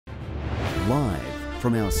Live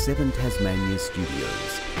from our 7 Tasmania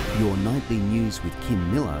studios, your nightly news with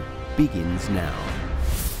Kim Miller begins now.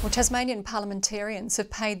 Well, Tasmanian parliamentarians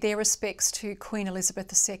have paid their respects to Queen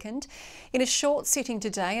Elizabeth II. In a short sitting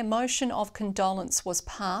today, a motion of condolence was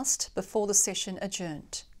passed before the session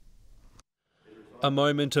adjourned. A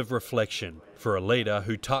moment of reflection for a leader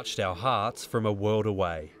who touched our hearts from a world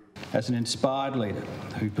away. As an inspired leader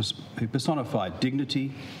who personified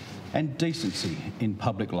dignity and decency in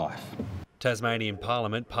public life. Tasmanian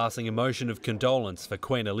Parliament passing a motion of condolence for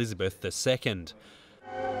Queen Elizabeth II.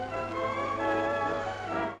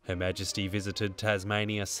 Her Majesty visited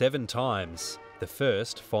Tasmania 7 times, the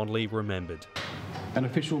first fondly remembered. An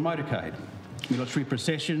official motorcade, military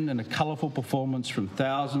procession and a colourful performance from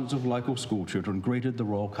thousands of local schoolchildren greeted the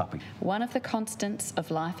royal couple. One of the constants of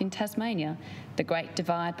life in Tasmania, the great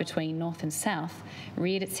divide between north and south,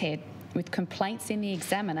 reared its head with complaints in the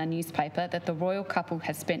Examiner newspaper that the royal couple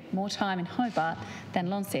had spent more time in Hobart than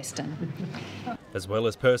Launceston. As well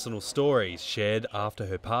as personal stories shared after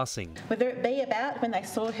her passing. Whether it be about when they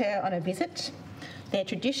saw her on a visit, their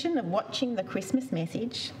tradition of watching the Christmas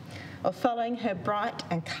message, or following her bright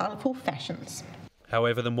and colourful fashions.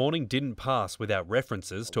 However, the morning didn't pass without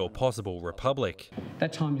references to a possible republic.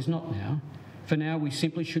 That time is not now. For now, we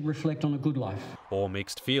simply should reflect on a good life. Or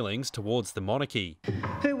mixed feelings towards the monarchy.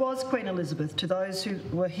 Who was Queen Elizabeth to those who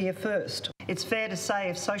were here first? It's fair to say,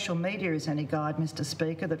 if social media is any guide, Mr.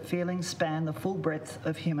 Speaker, that feelings span the full breadth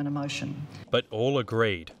of human emotion. But all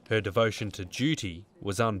agreed her devotion to duty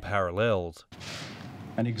was unparalleled.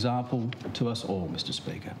 An example to us all, Mr.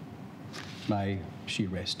 Speaker. May she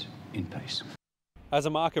rest in peace. As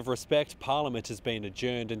a mark of respect, Parliament has been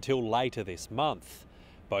adjourned until later this month.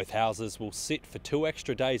 Both houses will sit for 2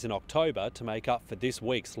 extra days in October to make up for this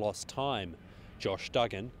week's lost time. Josh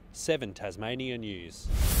Duggan, 7 Tasmania News.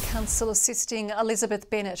 Counsel assisting Elizabeth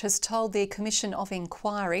Bennett has told the Commission of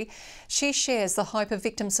Inquiry she shares the hope of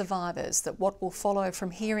victim survivors that what will follow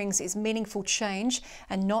from hearings is meaningful change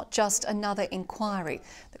and not just another inquiry.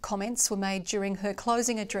 The comments were made during her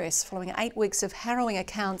closing address following 8 weeks of harrowing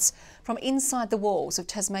accounts from inside the walls of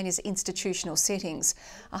Tasmania's institutional settings.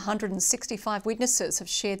 165 witnesses have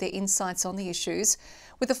shared their insights on the issues,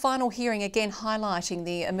 with the final hearing again highlighting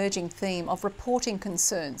the emerging theme of reporting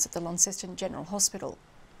concerns at the Launceston General Hospital.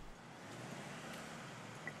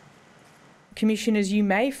 Commissioners, you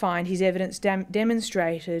may find his evidence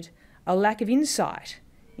demonstrated a lack of insight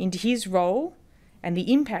into his role and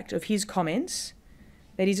the impact of his comments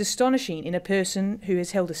that is astonishing in a person who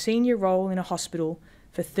has held a senior role in a hospital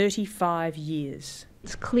for 35 years.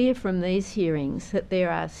 It's clear from these hearings that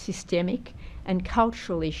there are systemic and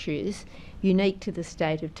cultural issues unique to the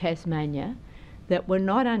state of Tasmania that were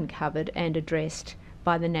not uncovered and addressed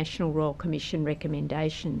by the National Royal Commission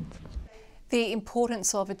recommendations. The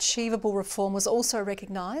importance of achievable reform was also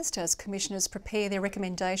recognised as commissioners prepare their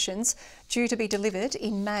recommendations, due to be delivered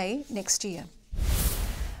in May next year.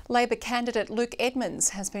 Labor candidate Luke Edmonds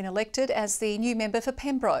has been elected as the new member for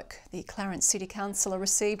Pembroke. The Clarence City Councillor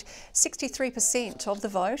received 63% of the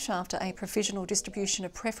vote after a provisional distribution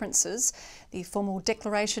of preferences. The formal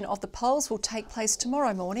declaration of the polls will take place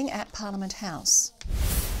tomorrow morning at Parliament House.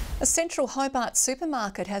 A central Hobart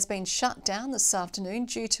supermarket has been shut down this afternoon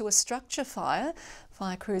due to a structure fire.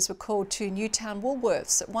 Fire crews were called to Newtown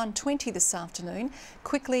Woolworths at 1:20 this afternoon,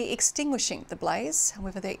 quickly extinguishing the blaze.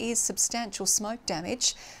 However, there is substantial smoke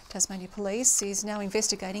damage. Tasmania Police is now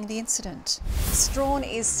investigating the incident. Strawn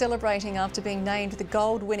is celebrating after being named the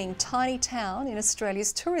gold-winning tiny town in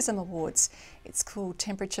Australia's Tourism Awards. Its cool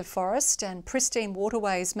temperature forest and pristine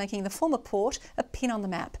waterways making the former port a pin on the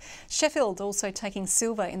map. Sheffield also taking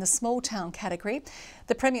silver in the small town category.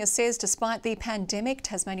 The Premier says despite the pandemic,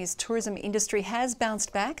 Tasmania's tourism industry has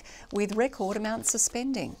bounced back with record amounts of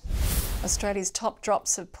spending. Australia's top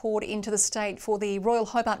drops have poured into the state for the Royal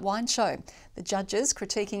Hobart Wine Show. The judges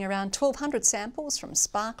critiquing around 1,200 samples from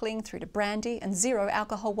sparkling through to brandy and zero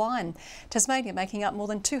alcohol wine. Tasmania making up more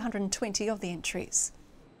than 220 of the entries.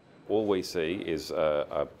 All we see is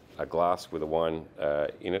a glass with a wine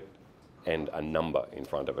in it and a number in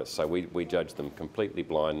front of us. So we judge them completely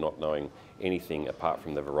blind, not knowing anything apart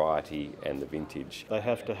from the variety and the vintage. They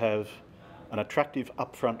have to have an attractive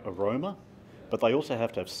upfront aroma, but they also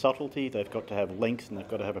have to have subtlety, they've got to have length, and they've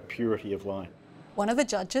got to have a purity of wine. One of the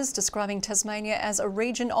judges describing Tasmania as a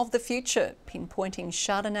region of the future, pinpointing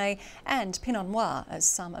Chardonnay and Pinot Noir as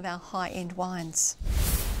some of our high-end wines.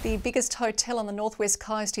 The biggest hotel on the northwest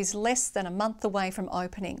coast is less than a month away from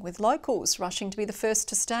opening, with locals rushing to be the first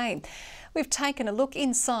to stay. We've taken a look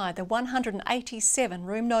inside the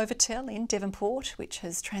 187-room Novotel in Devonport, which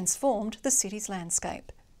has transformed the city's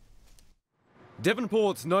landscape.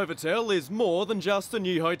 Devonport's Novotel is more than just a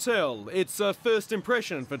new hotel. It's a first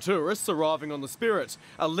impression for tourists arriving on the Spirit,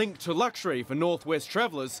 a link to luxury for northwest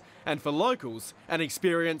travellers, and for locals, an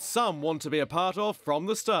experience some want to be a part of from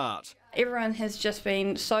the start. Everyone has just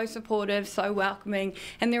been so supportive, so welcoming,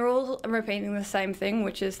 and they're all repeating the same thing,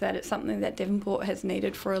 which is that it's something that Devonport has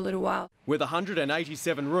needed for a little while. With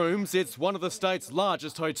 187 rooms, it's one of the state's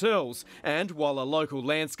largest hotels, and while a local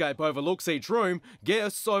landscape overlooks each room,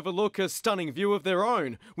 guests overlook a stunning view of their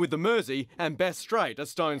own, with the Mersey and Bass Strait a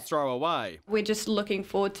stone's throw away. We're just looking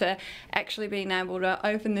forward to actually being able to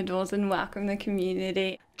open the doors and welcome the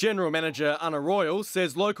community. General Manager Anna Royal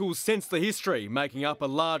says locals sense the history, making up a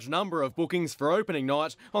large number of bookings for opening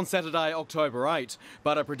night on Saturday, October 8.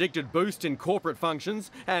 But a predicted boost in corporate functions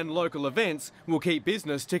and local events will keep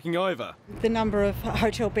business ticking over. The number of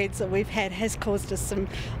hotel beds that we've had has caused us some,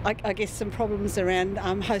 I guess, some problems around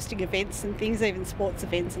hosting events and things, even sports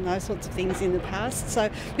events and those sorts of things in the past. So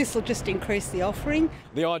this will just increase the offering.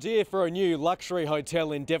 The idea for a new luxury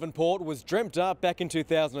hotel in Devonport was dreamt up back in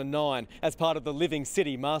 2009 as part of the Living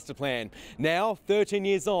City Master Plan. Now, 13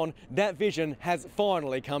 years on, that vision has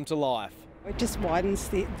finally come to life. It just widens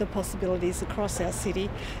the possibilities across our city,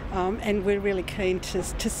 and we're really keen to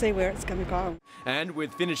see where it's going to go. And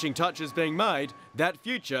with finishing touches being made, that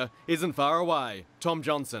future isn't far away. Tom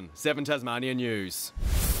Johnson, 7 Tasmania News.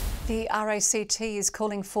 The RACT is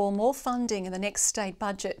calling for more funding in the next state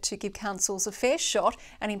budget to give councils a fair shot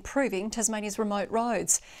at improving Tasmania's remote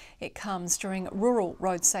roads. It comes during Rural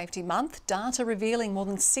Road Safety Month, data revealing more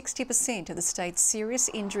than 60% of the state's serious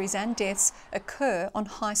injuries and deaths occur on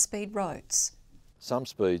high-speed roads. Some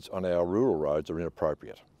speeds on our rural roads are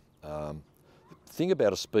inappropriate. The thing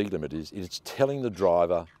about a speed limit is it's telling the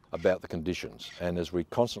driver about the conditions, and as we're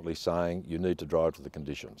constantly saying, you need to drive to the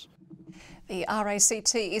conditions. The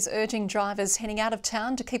RACT is urging drivers heading out of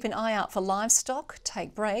town to keep an eye out for livestock,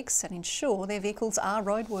 take breaks and ensure their vehicles are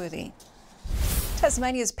roadworthy.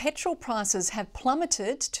 Tasmania's petrol prices have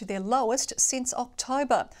plummeted to their lowest since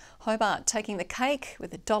October. Hobart taking the cake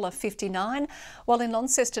with $1.59, while in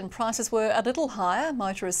Launceston prices were a little higher,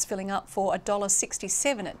 motorists filling up for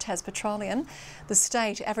 $1.67 at Tas Petroleum, the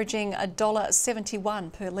state averaging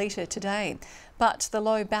 $1.71 per litre today. But the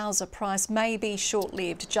low Bowser price may be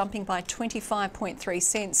short-lived, jumping by 25.3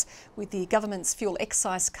 cents, with the government's fuel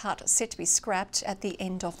excise cut set to be scrapped at the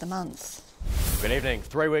end of the month. Good evening.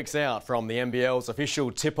 3 weeks out from the NBL's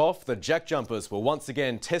official tip-off, the Jack Jumpers will once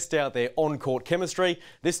again test out their on-court chemistry,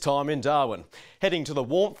 this time in Darwin. Heading to the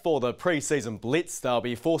warmth for the pre-season blitz, they'll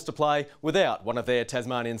be forced to play without one of their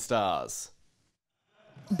Tasmanian stars.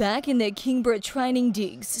 Back in their Kingborough training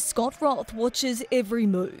digs, Scott Roth watches every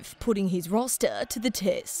move, putting his roster to the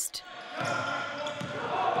test. We've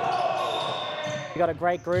got a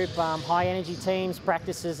great group, high energy teams,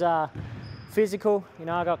 practices physical. You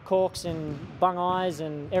know, I got corks and bung eyes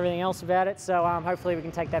and everything else about it, so hopefully we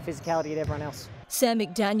can take that physicality to everyone else. Sam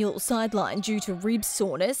McDaniel sidelined due to rib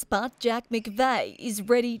soreness, but Jack McVeigh is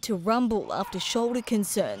ready to rumble after shoulder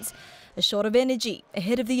concerns. A shot of energy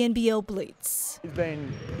ahead of the NBL blitz. He's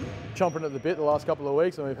been chomping at the bit the last couple of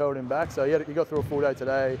weeks and we've held him back, so he got through a full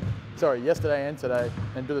day yesterday and today,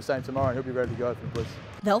 and do the same tomorrow and he'll be ready to go for the blitz.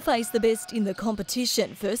 They'll face the best in the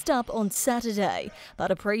competition first up on Saturday,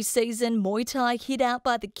 but a pre-season Muay Thai hit out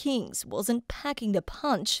by the Kings wasn't packing the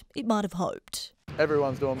punch it might have hoped.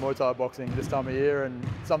 Everyone's doing Muay Thai boxing this time of year, and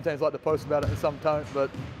some teams like to post about it and some don't, but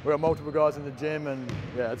we've got multiple guys in the gym and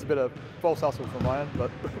yeah, it's a bit of false hustle from my end,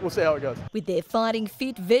 but we'll see how it goes. With their fighting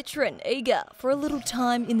fit veteran eager for a little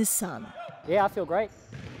time in the sun. Yeah, I feel great.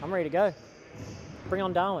 I'm ready to go. Bring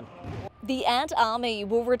on Darwin. The Ant Army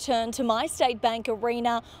will return to My State Bank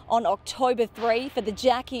Arena on October 3 for the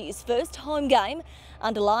Jackies' first home game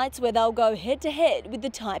under lights where they'll go head-to-head with the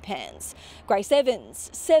Taipans. Grace Evans,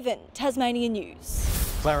 7 Tasmania News.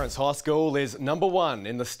 Clarence High School is #1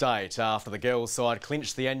 in the state after the girls' side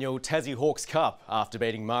clinched the annual Tassie Hawks Cup after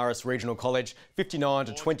beating Marist Regional College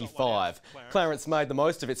 59-25. Clarence made the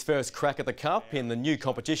most of its first crack at the Cup in the new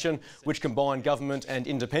competition, which combined government and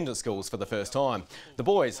independent schools for the first time. The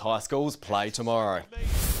boys' high schools play tomorrow.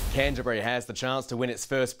 Canterbury has the chance to win its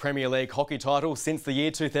first Premier League hockey title since the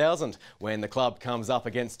year 2000, when the club comes up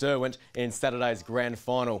against Derwent in Saturday's grand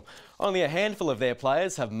final. Only a handful of their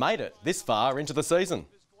players have made it this far into the season.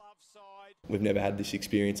 We've never had this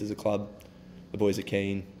experience as a club. The boys are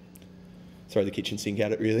keen. Throw the kitchen sink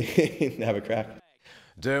at it really and have a crack.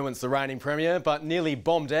 Derwent's the reigning premier, but nearly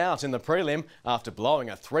bombed out in the prelim after blowing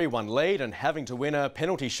a 3-1 lead and having to win a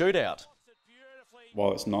penalty shootout.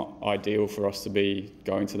 While it's not ideal for us to be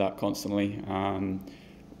going to that constantly,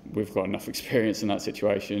 we've got enough experience in that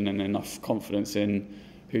situation and enough confidence in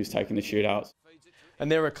who's taking the shootouts.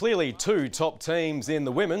 And there are clearly two top teams in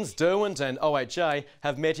the women's. Derwent and OHA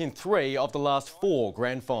have met in 3 of the last 4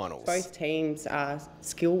 grand finals. Both teams,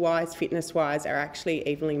 skill-wise, fitness-wise, are actually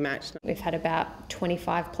evenly matched. We've had about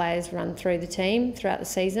 25 players run through the team throughout the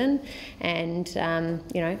season, and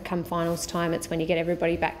you know, come finals time, it's when you get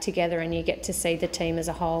everybody back together and you get to see the team as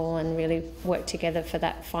a whole and really work together for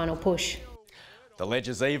that final push. The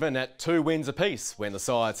ledger's even at 2 wins apiece when the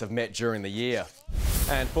sides have met during the year.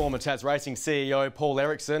 And former Tas Racing CEO Paul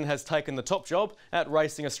Erickson has taken the top job at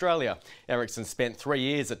Racing Australia. Erickson spent 3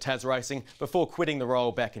 years at Tas Racing before quitting the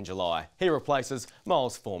role back in July. He replaces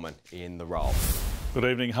Miles Foreman in the role. Good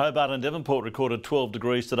evening. Hobart and Devonport recorded 12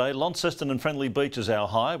 degrees today. Launceston and Friendly Beach is our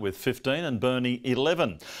high with 15 and Burnie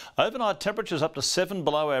 11. Overnight temperatures up to 7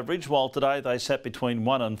 below average, while today they sat between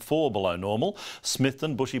 1 and 4 below normal.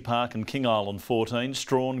 Smithton, Bushy Park and King Island 14,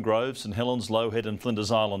 Strawn, Grove, St Helens, Lowhead and Flinders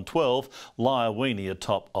Island 12, Lyre-Weenie a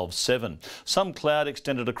top of 7. Some cloud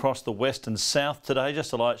extended across the west and south today,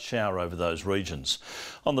 just a light shower over those regions.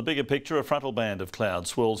 On the bigger picture, a frontal band of cloud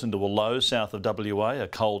swirls into a low south of WA, a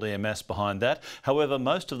cold air mass behind that. However,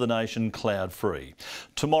 most of the nation cloud-free.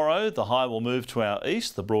 Tomorrow, the high will move to our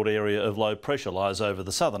east. The broad area of low pressure lies over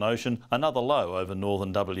the Southern Ocean, another low over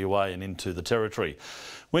northern WA and into the Territory.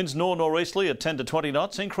 Winds north-northeasterly at 10 to 20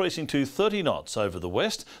 knots, increasing to 30 knots over the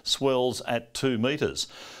west, swells at 2 metres.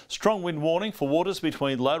 Strong wind warning for waters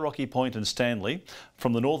between Low Rocky Point and Stanley,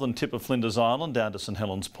 from the northern tip of Flinders Island down to St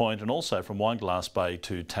Helens Point, and also from Wineglass Bay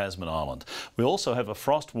to Tasman Island. We also have a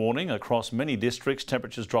frost warning across many districts,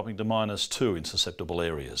 temperatures dropping to -2 in susceptible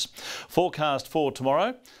areas. Forecast for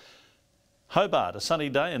tomorrow. Hobart, a sunny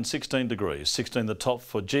day and 16 degrees. 16 the top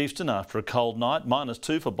for Geeveston after a cold night.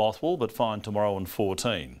 -2 for Bothwell, but fine tomorrow and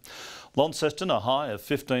 14. Launceston, a high of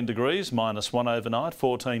 15 degrees, -1 overnight.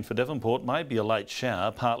 14 for Devonport, maybe a late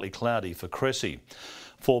shower, partly cloudy for Cressy.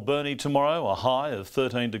 For Burnie tomorrow, a high of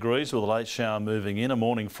 13 degrees with a late shower moving in. A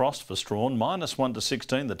morning frost for Strawn, -1 to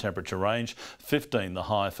 16 the temperature range. 15 the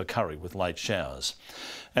high for Curry with late showers.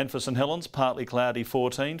 And for St Helens, partly cloudy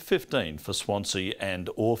 14, 15 for Swansea and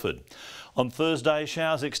Orford. On Thursday,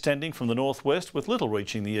 showers extending from the northwest with little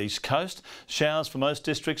reaching the east coast. Showers for most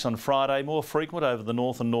districts on Friday, more frequent over the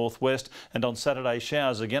north and northwest. And on Saturday,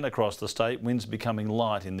 showers again across the state, winds becoming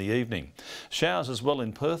light in the evening. Showers as well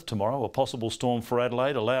in Perth tomorrow, a possible storm for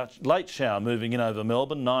Adelaide, a late shower moving in over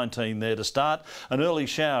Melbourne, 19 there to start. An early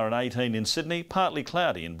shower and 18 in Sydney, partly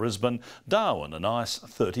cloudy in Brisbane. Darwin, a nice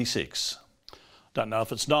 36. Don't know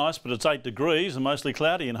if it's nice, but it's 8 degrees and mostly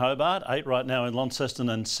cloudy in Hobart. 8 right now in Launceston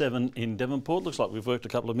and 7 in Devonport. Looks like we've worked a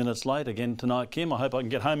couple of minutes late again tonight, Kim. I hope I can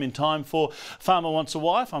get home in time for Farmer Wants a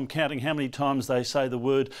Wife. I'm counting how many times they say the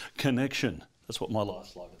word connection. That's what my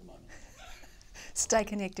life's like at the moment. Stay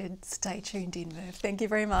connected, stay tuned in, Merv. Thank you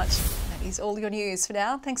very much. That is all your news for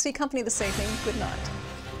now. Thanks for your company this evening. Good night.